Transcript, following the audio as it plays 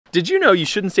Did you know you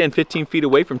shouldn't stand 15 feet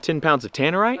away from 10 pounds of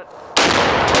tannerite?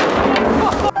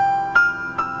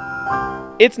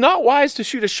 It's not wise to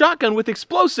shoot a shotgun with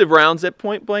explosive rounds at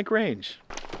point blank range.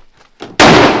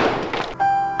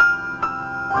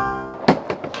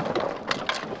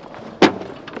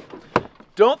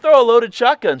 Don't throw a loaded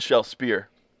shotgun shell spear.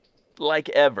 Like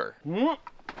ever.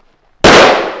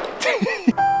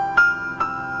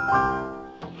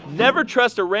 Never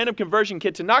trust a random conversion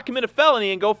kit to not commit a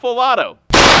felony and go full auto.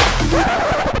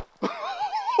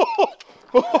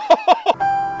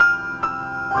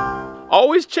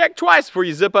 Always check twice before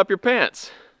you zip up your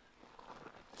pants.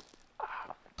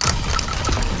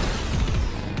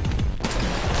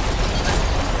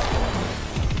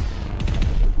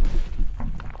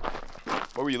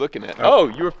 What were you looking at? Oh,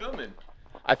 you were filming.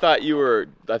 I thought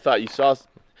you saw.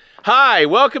 Hi,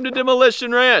 welcome to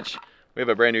Demolition Ranch. We have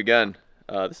a brand new gun.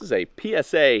 This is a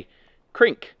PSA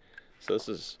crink. So this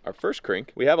is our first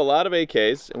crink. We have a lot of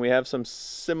AKs and we have some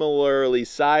similarly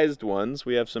sized ones.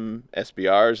 We have some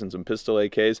SBRs and some pistol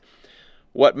AKs.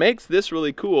 What makes this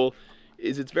really cool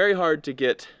is it's very hard to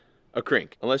get a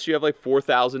crink. Unless you have like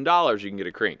 $4,000, you can get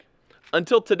a crink.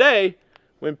 Until today,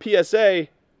 when PSA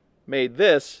made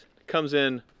this, it comes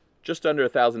in just under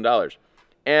 $1,000.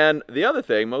 And the other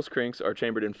thing, most crinks are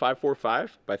chambered in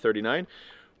 5.45 by 39,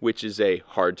 which is a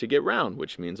hard to get round,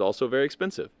 which means also very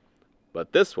expensive.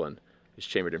 But this one is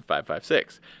chambered in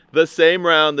 5.56. The same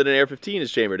round that an AR-15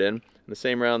 is chambered in, and the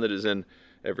same round that is in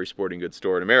every sporting goods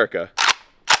store in America.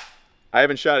 I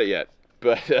haven't shot it yet,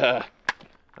 but I'm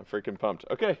freaking pumped.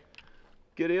 Okay,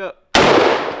 giddy up.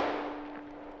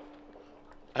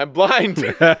 I'm blind.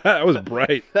 That was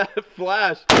bright. That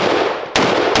flash.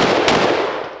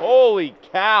 Holy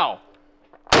cow.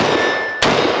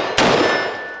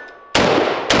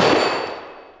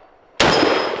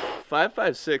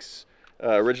 5.56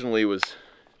 originally was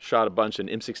shot a bunch in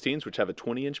M16s, which have a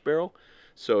 20-inch barrel.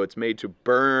 So it's made to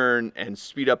burn and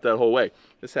speed up that whole way.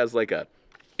 This has like a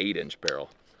 8-inch barrel.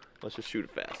 Let's just shoot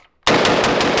it fast.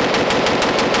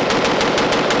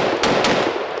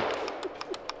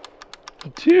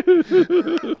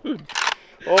 Dude.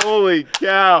 Holy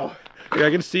cow. Yeah, I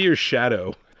can see your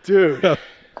shadow. Dude.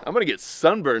 I'm gonna get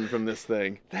sunburned from this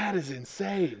thing. That is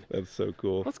insane. That's so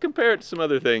cool. Let's compare it to some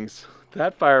other things.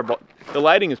 That fireball, the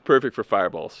lighting is perfect for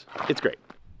fireballs. It's great.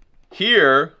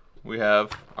 Here we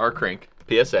have our crink,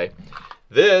 PSA.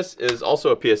 This is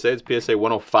also a PSA, it's PSA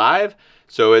 105.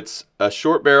 So it's a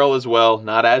short barrel as well,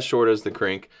 not as short as the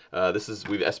crink.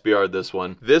 We've SBR'd this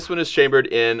one. This one is chambered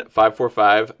in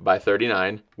 5.45 by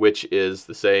 39, which is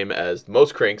the same as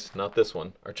most crinks, not this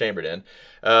one, are chambered in.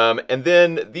 And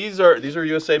then these are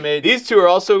USA made. These two are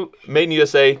also made in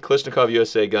USA, Kalashnikov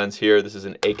USA guns here. This is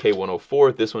an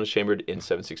AK-104. This one is chambered in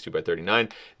 7.62 by 39.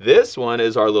 This one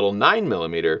is our little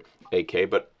 9mm AK,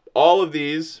 but all of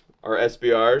these are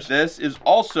SBRs. This is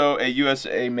also a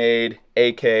USA made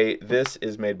AK. This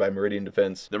is made by Meridian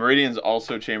Defense. The Meridian's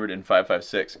also chambered in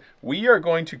 5.56. We are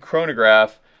going to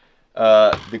chronograph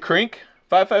the crink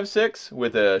 5.56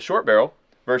 with a short barrel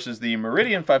versus the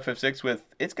Meridian 5.56 with,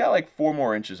 it's got like 4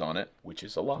 more inches on it, which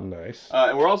is a lot. Nice.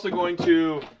 And we're also going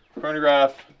to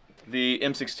chronograph the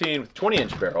M16 with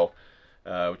 20-inch barrel,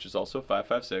 which is also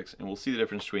 5.56, and we'll see the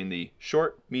difference between the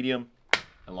short, medium,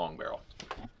 and long barrel.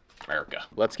 America.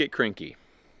 Let's get crinky.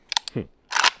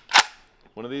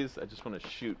 One of these, I just want to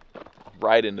shoot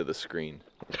right into the screen.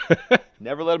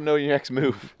 Never let them know your next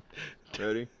move.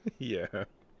 Ready? Yeah.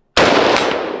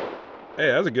 Hey,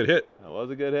 that was a good hit. That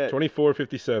was a good hit.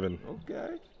 24.57.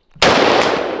 Okay.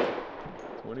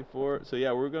 24. So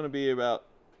yeah, we're going to be about,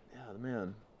 yeah,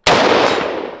 man.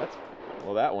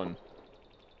 Well, that one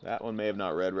may have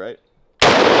not read right.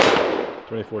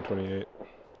 24.28.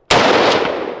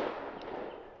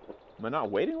 Am I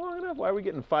not waiting long enough? Why are we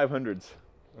getting 500s?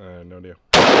 No idea.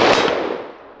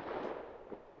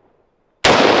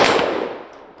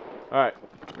 All right,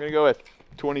 we're gonna go with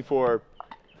 24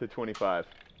 to 25.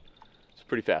 It's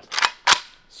pretty fast.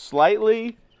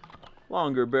 Slightly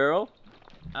longer barrel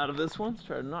out of this one. Let's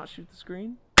try to not shoot the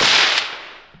screen.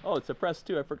 Oh, it's a press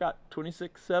too. I forgot.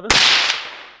 26.7.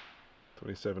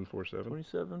 27.47.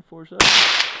 27.47.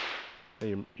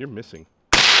 Hey, you're missing.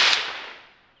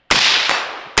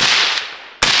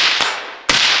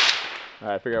 All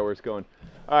right, figure out where it's going.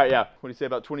 All right, yeah. What do you say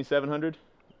about 2,700?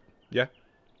 Yeah.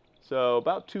 So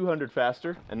about 200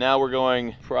 faster. And now we're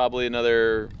going probably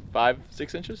another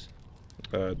 5-6 inches?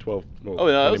 12. Well, oh,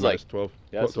 no, that was like 12.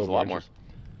 Yeah, this is a lot more. inches.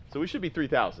 So we should be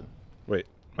 3,000. Wait,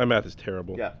 my math is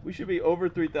terrible. Yeah, we should be over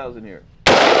 3,000 here.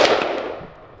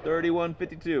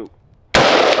 31.52.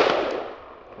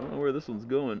 I don't know where this one's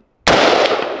going.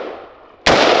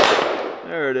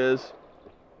 There it is.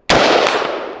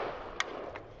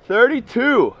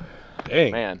 32.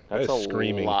 Dang. Man, that that's is a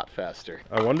screaming. lot faster.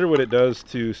 I wonder what it does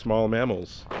to small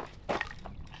mammals.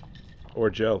 Or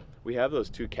Joe. We have those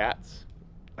 2 cats.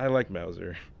 I like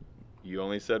Mauser. You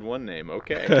only said one name,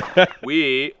 okay.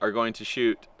 We are going to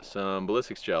shoot some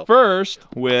ballistics gel. First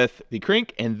with the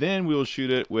Crink, and then we'll shoot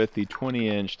it with the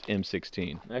 20-inch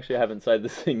M16. Actually, I haven't sighted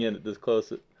this thing in at this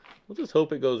close. We'll just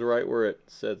hope it goes right where it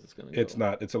says it's gonna go. It's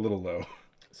not, it's a little low.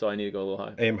 So I need to go a little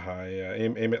high. Aim high, yeah.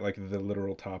 Aim at like the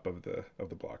literal top of the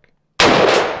block.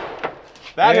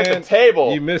 That hit the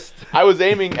table. You missed. I was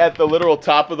aiming at the literal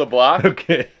top of the block.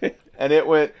 Okay. And it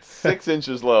went 6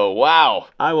 inches low. Wow.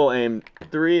 I will aim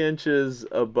 3 inches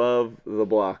above the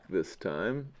block this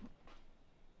time.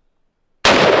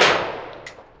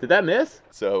 Did that miss?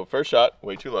 So first shot,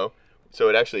 way too low. So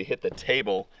it actually hit the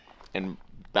table and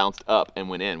bounced up and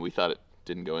went in. We thought it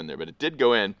didn't go in there, but it did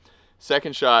go in.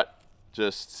 Second shot,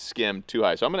 just skimmed too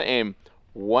high. So I'm gonna aim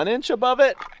 1 inch above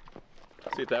it.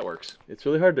 See if that works. It's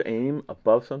really hard to aim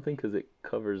above something because it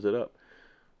covers it up.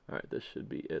 All right, this should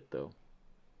be it though.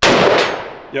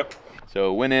 Yep.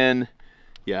 So it went in.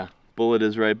 Yeah, bullet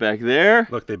is right back there.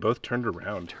 Look, they both turned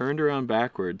around. Turned around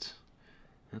backwards.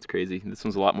 That's crazy. This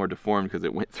one's a lot more deformed because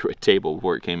it went through a table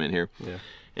before it came in here. Yeah.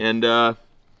 And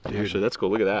actually, that's cool.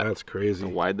 Look at that. That's crazy.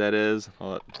 How wide that is.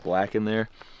 All that black in there.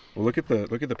 Well, look at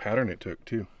the pattern it took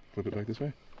too. Flip it back this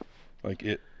way. Like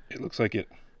it looks like it.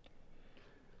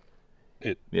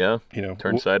 Yeah. You know.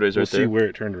 Turned sideways right there. We'll see where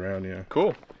it turned around. Yeah.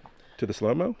 Cool. To the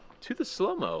slow mo. To the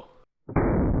slow mo.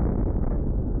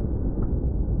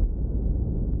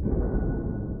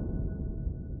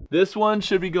 This one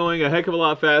should be going a heck of a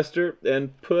lot faster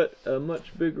and put a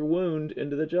much bigger wound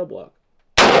into the gel block.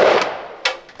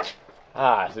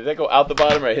 Ah, so did that go out the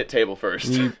bottom or I hit table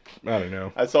first? I don't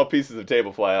know. I saw pieces of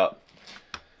table fly out.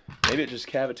 Maybe it just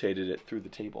cavitated it through the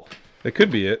table. That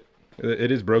could be it.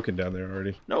 It is broken down there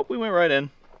already. Nope, we went right in.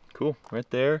 Cool, right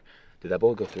there. Did that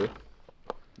bullet go through?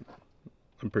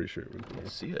 I'm pretty sure it would. I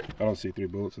see it. I don't see 3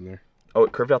 bullets in there. Oh,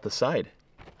 it curved out the side.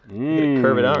 Did it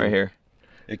curve it out right here?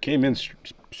 It came in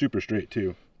super straight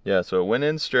too. Yeah, so it went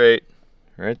in straight,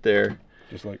 right there.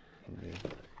 Just like.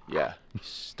 Yeah,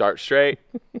 start straight.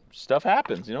 Stuff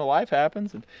happens, you know, life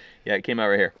happens. And yeah, it came out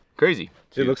right here. Crazy.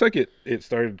 It looks like it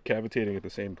started cavitating at the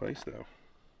same place though.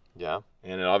 Yeah,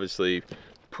 and it obviously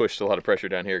pushed a lot of pressure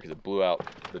down here because it blew out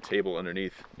the table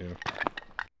underneath. Yeah.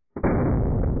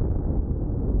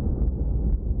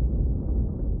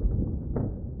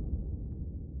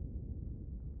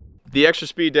 The extra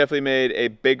speed definitely made a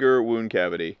bigger wound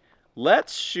cavity.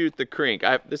 Let's shoot the Crink.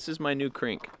 This is my new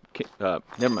Crink.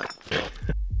 Never mind.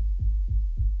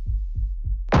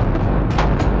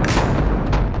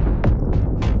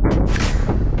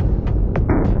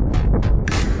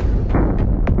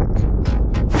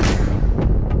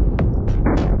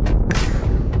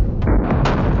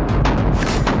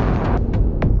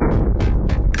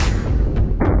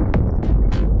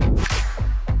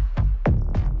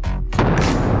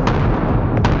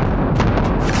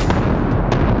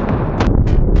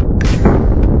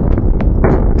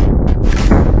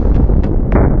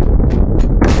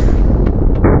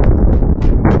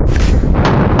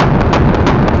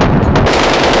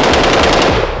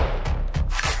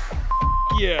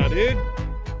 Yeah, dude.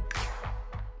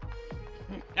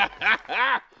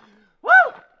 Woo!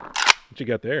 What you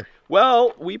got there?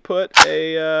 Well, we put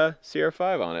a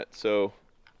CR5 on it, so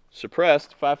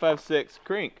suppressed 5.56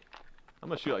 Crink. I'm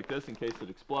gonna shoot like this in case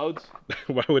it explodes.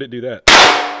 Why would it do that?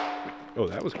 Oh,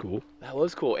 that was cool. That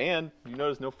was cool, and you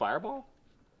notice no fireball?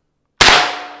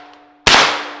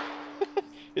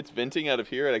 It's venting out of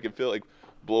here, and I can feel it like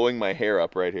blowing my hair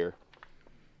up right here.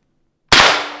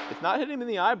 It's not hitting him in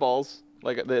the eyeballs.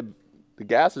 Like the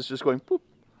gas is just going poop,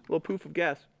 a little poof of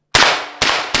gas.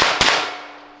 That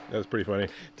was pretty funny.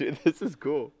 Dude, this is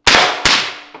cool.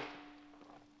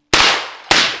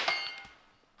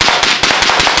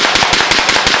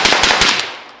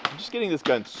 I'm just getting this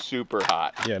gun super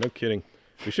hot. Yeah, no kidding.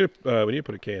 We need to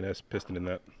put a K&S piston in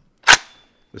that.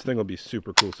 This thing will be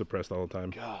super cool suppressed all the time.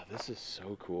 God, this is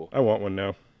so cool. I want one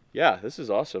now. Yeah, this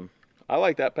is awesome. I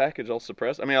like that package all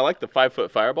suppressed. I mean, I like the 5-foot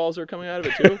fireballs that are coming out of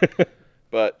it too.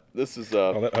 But this is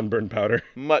all that unburned powder.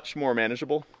 Much more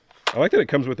manageable. I like that it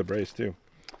comes with the brace too.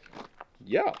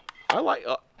 Yeah, I like.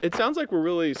 It sounds like we're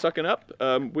really sucking up.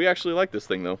 We actually like this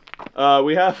thing though.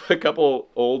 We have a couple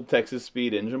old Texas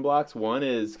Speed engine blocks. One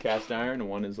is cast iron and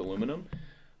one is aluminum.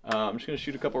 I'm just gonna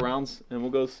shoot a couple rounds and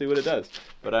we'll go see what it does.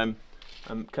 But I'm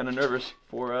kind of nervous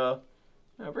for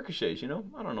ricochets. You know,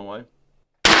 I don't know why.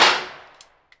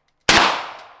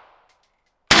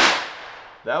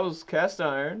 That was cast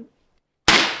iron.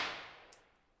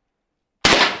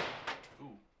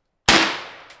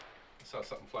 saw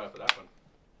something fly off of that one.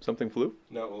 Something flew?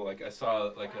 No, well, like I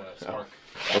saw like a spark.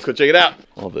 Let's go check it out.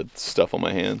 All the stuff on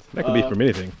my hands. That could be from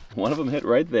anything. One of them hit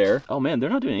right there. Oh man, they're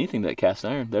not doing anything to that cast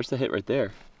iron. There's the hit right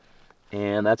there.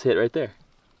 And that's hit right there.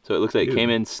 So it looks like it came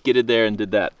in, skidded there, and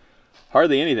did that.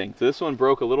 Hardly anything. So this one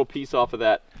broke a little piece off of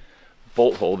that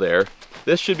bolt hole there.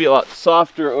 This should be a lot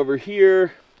softer over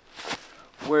here.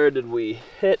 Where did we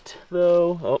hit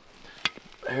though? Oh,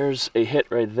 there's a hit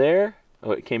right there.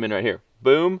 Oh, it came in right here.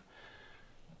 Boom.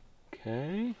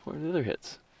 Okay, where are the other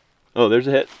hits? Oh, there's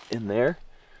a hit in there.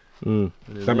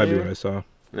 That might be what I saw. And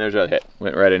there's a hit.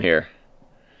 Went right in here.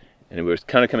 And it was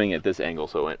kind of coming at this angle,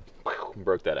 so it went and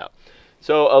broke that out.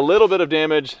 So a little bit of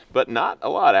damage, but not a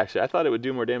lot actually. I thought it would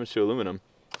do more damage to aluminum.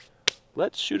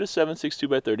 Let's shoot a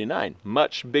 7.62x39.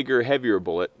 Much bigger, heavier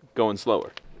bullet, going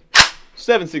slower.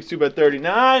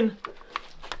 7.62x39.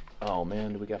 Oh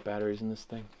man, do we got batteries in this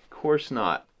thing? Of course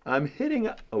not. I'm hitting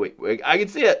up. Oh wait, I can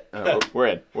see it. Oh, we're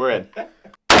in. We're in.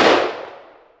 Nice.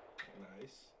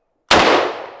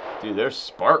 Dude, there's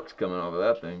sparks coming off of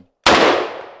that thing.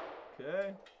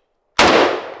 Okay.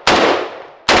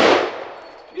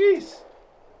 Jeez.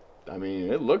 I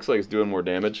mean, it looks like it's doing more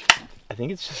damage. I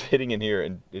think it's just hitting in here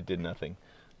and it did nothing.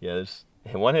 Yeah, there's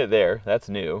one hit there. That's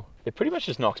new. It pretty much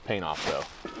just knocks paint off though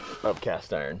of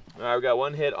cast iron. All right, we got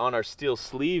one hit on our steel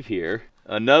sleeve here.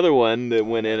 Another one that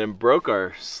went in and broke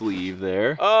our sleeve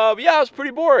there. Yeah, it was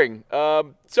pretty boring.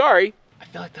 Sorry. I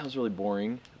feel like that was really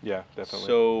boring. Yeah, definitely.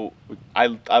 So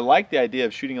I like the idea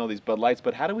of shooting all these Bud Lights,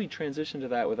 but how do we transition to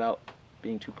that without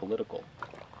being too political?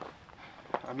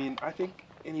 I mean, I think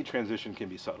any transition can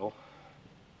be subtle.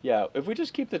 Yeah, if we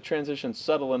just keep the transition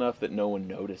subtle enough that no one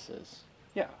notices.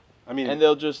 Yeah, I mean, And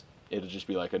it'll just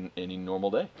be like any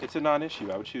normal day. it's a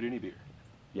non-issue. I would shoot any beer.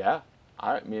 Yeah,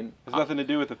 I mean, There's nothing to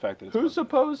do with the fact that it's who's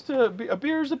opposed to a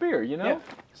beer is a beer, you know? Yeah.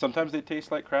 Sometimes they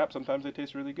taste like crap. Sometimes they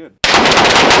taste really good.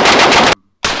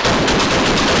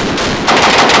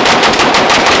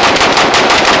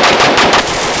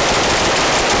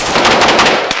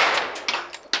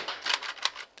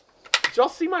 Did y'all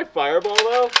see my fireball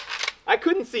though? I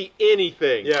couldn't see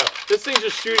anything. Yeah. This thing's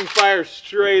just shooting fire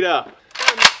straight up.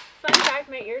 Fun fact,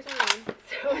 my ears are on,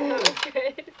 so that was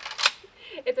good.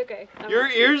 It's okay. Your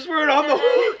ears weren't on the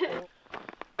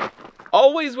hook.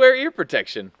 Always wear ear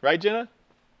protection, right, Jenna?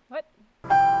 What?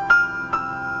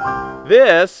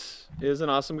 This is an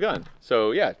awesome gun.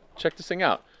 So yeah, check this thing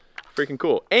out. Freaking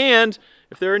cool. And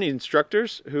if there are any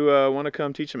instructors who want to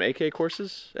come teach some AK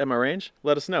courses at my range,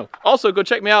 let us know. Also, go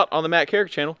check me out on the Matt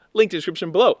Carrick channel. Link in the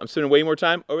description below. I'm spending way more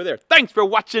time over there. Thanks for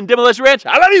watching Demolition Ranch.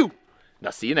 I love you. And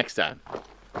I'll see you next time.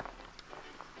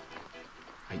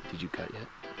 Wait, did you cut yet?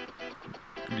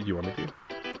 Did you want me to?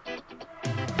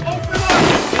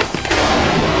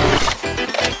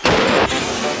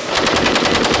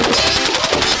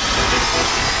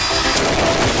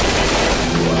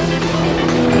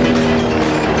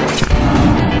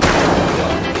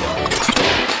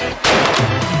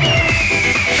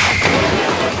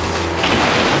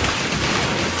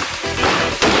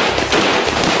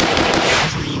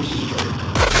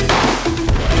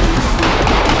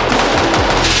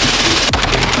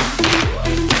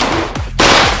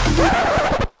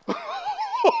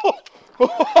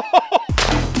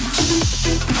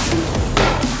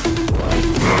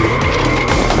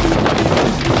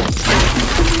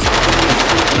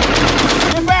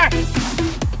 Get back!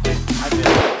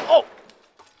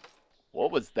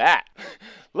 What was that?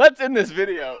 Let's end this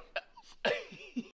video.